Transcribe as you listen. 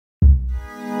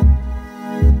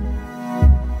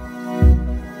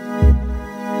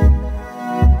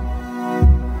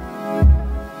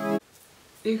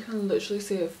You can literally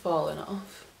see it falling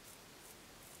off.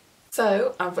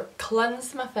 So I've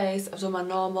cleansed my face, I've done my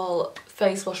normal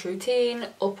face wash routine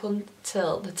up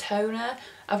until the toner.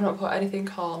 I've not put anything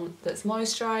on that's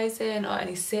moisturising or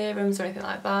any serums or anything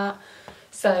like that.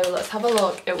 So let's have a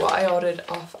look at what I ordered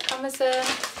off Amazon.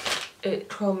 It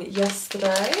came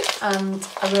yesterday and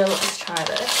I really want to try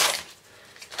this.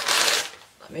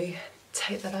 Let me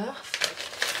take that off.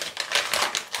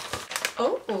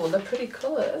 Oh, they're pretty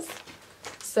colours.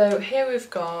 So here we've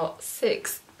got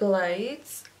 6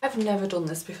 blades. I've never done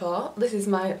this before. This is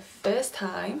my first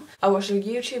time. I watched a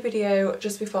YouTube video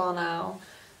just before now.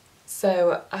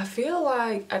 So I feel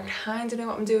like I kind of know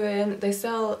what I'm doing. They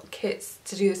sell kits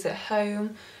to do this at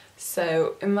home.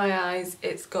 So in my eyes,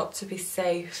 it's got to be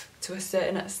safe to a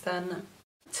certain extent.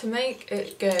 To make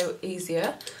it go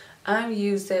easier, I'm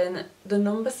using the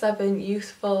No. 7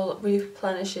 Youthful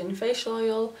Replenishing Facial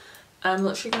Oil. I'm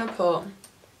literally going to put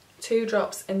 2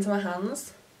 drops into my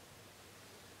hands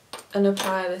and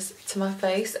apply this to my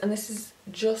face, and this is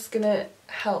just going to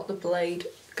help the blade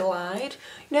glide.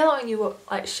 You know, like when you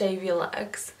like shave your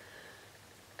legs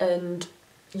and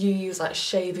you use like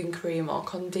shaving cream or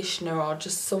conditioner or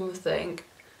just something,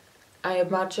 I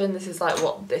imagine this is like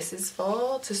what this is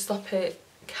for, to stop it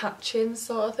catching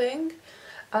sort of thing.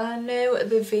 And I know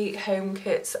the Veet home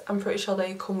kits, I'm pretty sure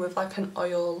they come with like an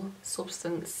oil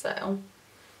substance, so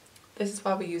this is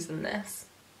why we're using this.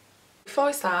 Before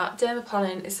we start,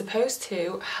 Dermaplaning is supposed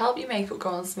to help your makeup go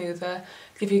on smoother,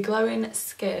 give you glowing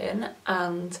skin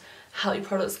and help your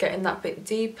products get in that bit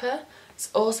deeper. It's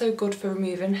also good for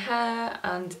removing hair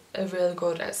and a really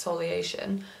good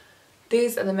exfoliation.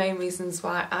 These are the main reasons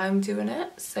why I'm doing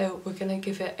it, so we're going to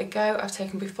give it a go. I've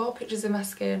taken before pictures of my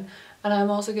skin and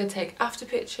I'm also going to take after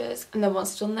pictures, and then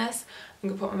once I've done this I'm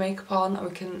going to put my makeup on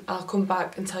and I'll come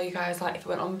back and tell you guys like if it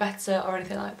went on better or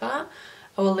anything like that.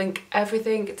 I will link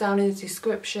everything down in the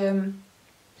description,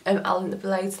 and I'll link the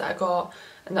blades that I got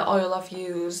and the oil I've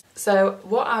used. So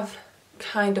what I've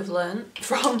kind of learnt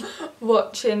from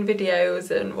watching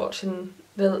videos and watching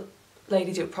the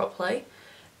lady do it properly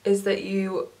is that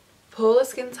you pull the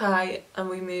skin tight and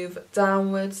we move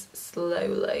downwards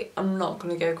slowly. I'm not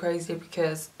going to go crazy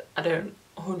because I don't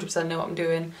 100% know what I'm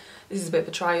doing. This is a bit of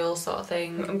a trial sort of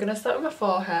thing. I'm going to start with my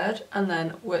forehead and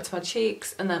then work to my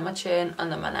cheeks and then my chin and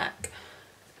then my neck.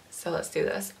 So let's do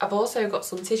this. I've also got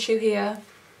some tissue here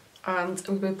and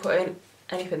I'm going to be putting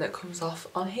anything that comes off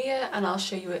on here and I'll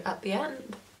show you it at the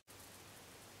end.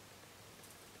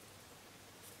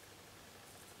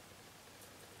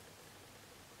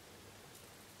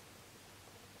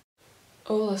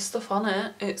 Oh, there's stuff on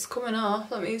it. It's coming off.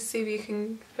 Let me see if you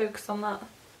can focus on that.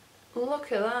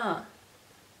 Look at that.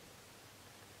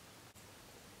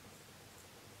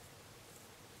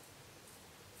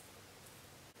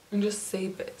 And just see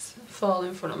bits fall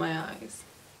in front of my eyes.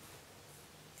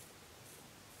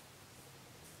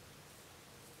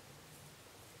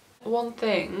 One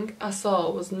thing I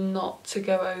saw was not to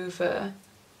go over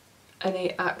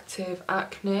any active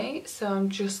acne, so I'm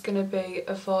just going to be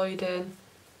avoiding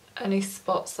any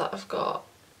spots that I've got.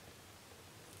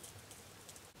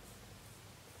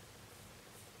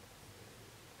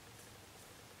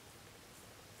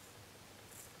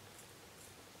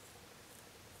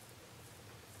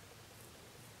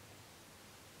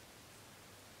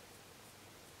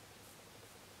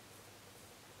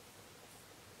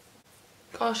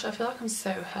 Gosh, I feel like I'm so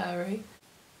hairy.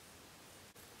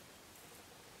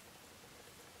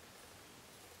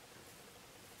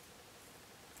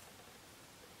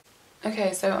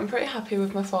 Okay, so I'm pretty happy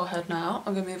with my forehead now.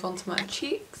 I'm going to move on to my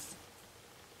cheeks.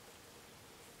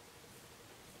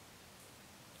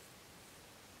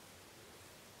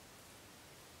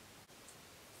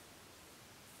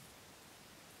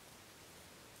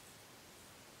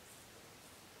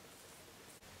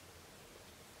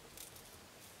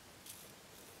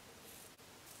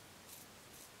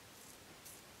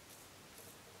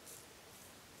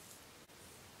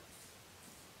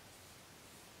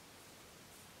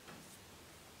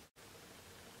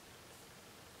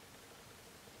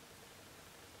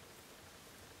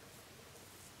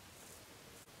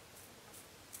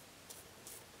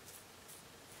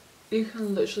 You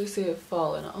can literally see it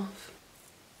falling off.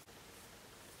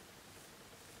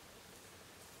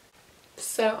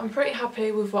 So I'm pretty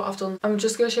happy with what I've done. I'm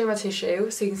just going to show you my tissue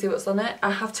so you can see what's on it.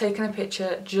 I have taken a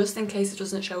picture just in case it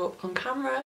doesn't show up on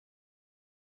camera.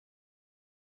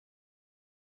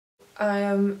 I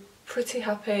am pretty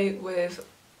happy with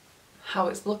how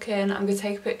it's looking. I'm going to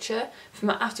take a picture for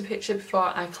my after picture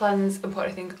before I cleanse and put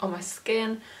anything on my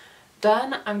skin.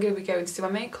 Then I'm going to be going to do my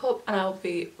makeup and I'll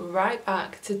be right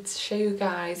back to show you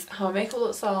guys how my makeup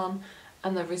looks on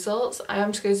and the results. I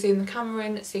am just going to zoom the camera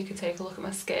in so you can take a look at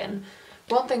my skin.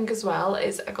 One thing as well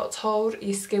is I got told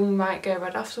your skin might go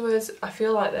red afterwards. I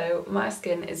feel like though my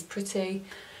skin is pretty,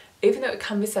 even though it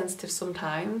can be sensitive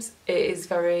sometimes, it is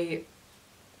very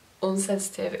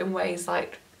unsensitive in ways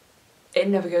like it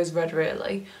never goes red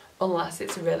really unless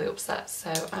it's really upset.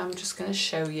 So I'm just going to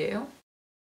show you.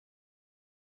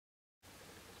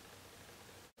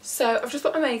 So I've just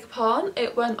put my makeup on.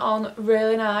 It went on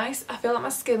really nice. I feel like my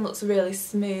skin looks really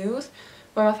smooth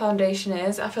where my foundation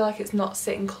is. I feel like it's not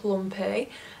sitting clumpy.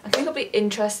 I think it'll be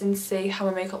interesting to see how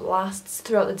my makeup lasts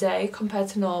throughout the day compared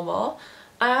to normal.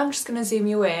 I am just going to zoom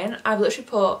you in. I've literally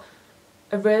put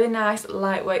a really nice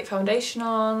lightweight foundation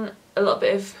on, a little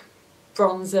bit of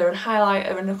bronzer and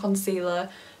highlighter and a concealer.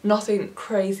 Nothing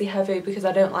crazy heavy because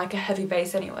I don't like a heavy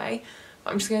base anyway.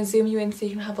 But I'm just going to zoom you in so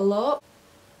you can have a look.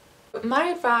 My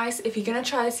advice, if you're going to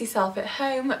try this yourself at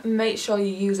home, make sure you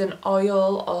use an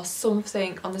oil or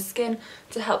something on the skin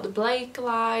to help the blade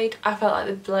glide. I felt like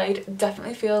the blade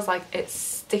definitely feels like it's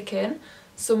sticking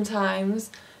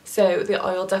sometimes, so the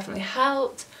oil definitely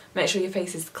helped. Make sure your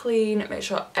face is clean, make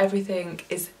sure everything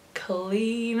is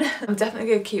clean. I'm definitely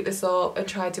going to keep this up and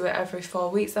try to do it every 4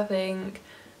 weeks I think.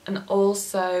 And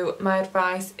also my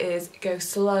advice is go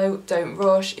slow, don't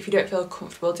rush. If you don't feel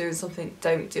comfortable doing something,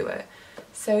 don't do it.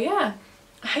 So yeah,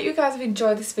 I hope you guys have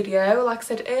enjoyed this video. Like I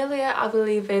said earlier, I'll be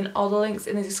leaving all the links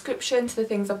in the description to the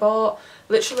things I bought.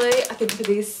 Literally, I think for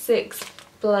these 6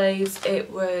 blades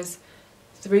it was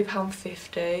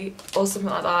 £3.50 or something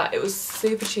like that. It was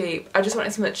super cheap. I just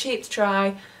wanted something cheap to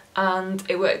try and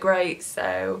it worked great,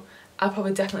 so I'll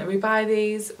probably definitely rebuy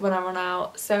these when I run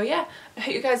out. So yeah, I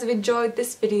hope you guys have enjoyed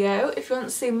this video. If you want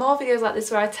to see more videos like this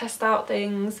where I test out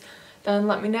things, then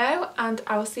let me know and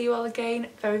I will see you all again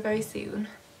very, very soon.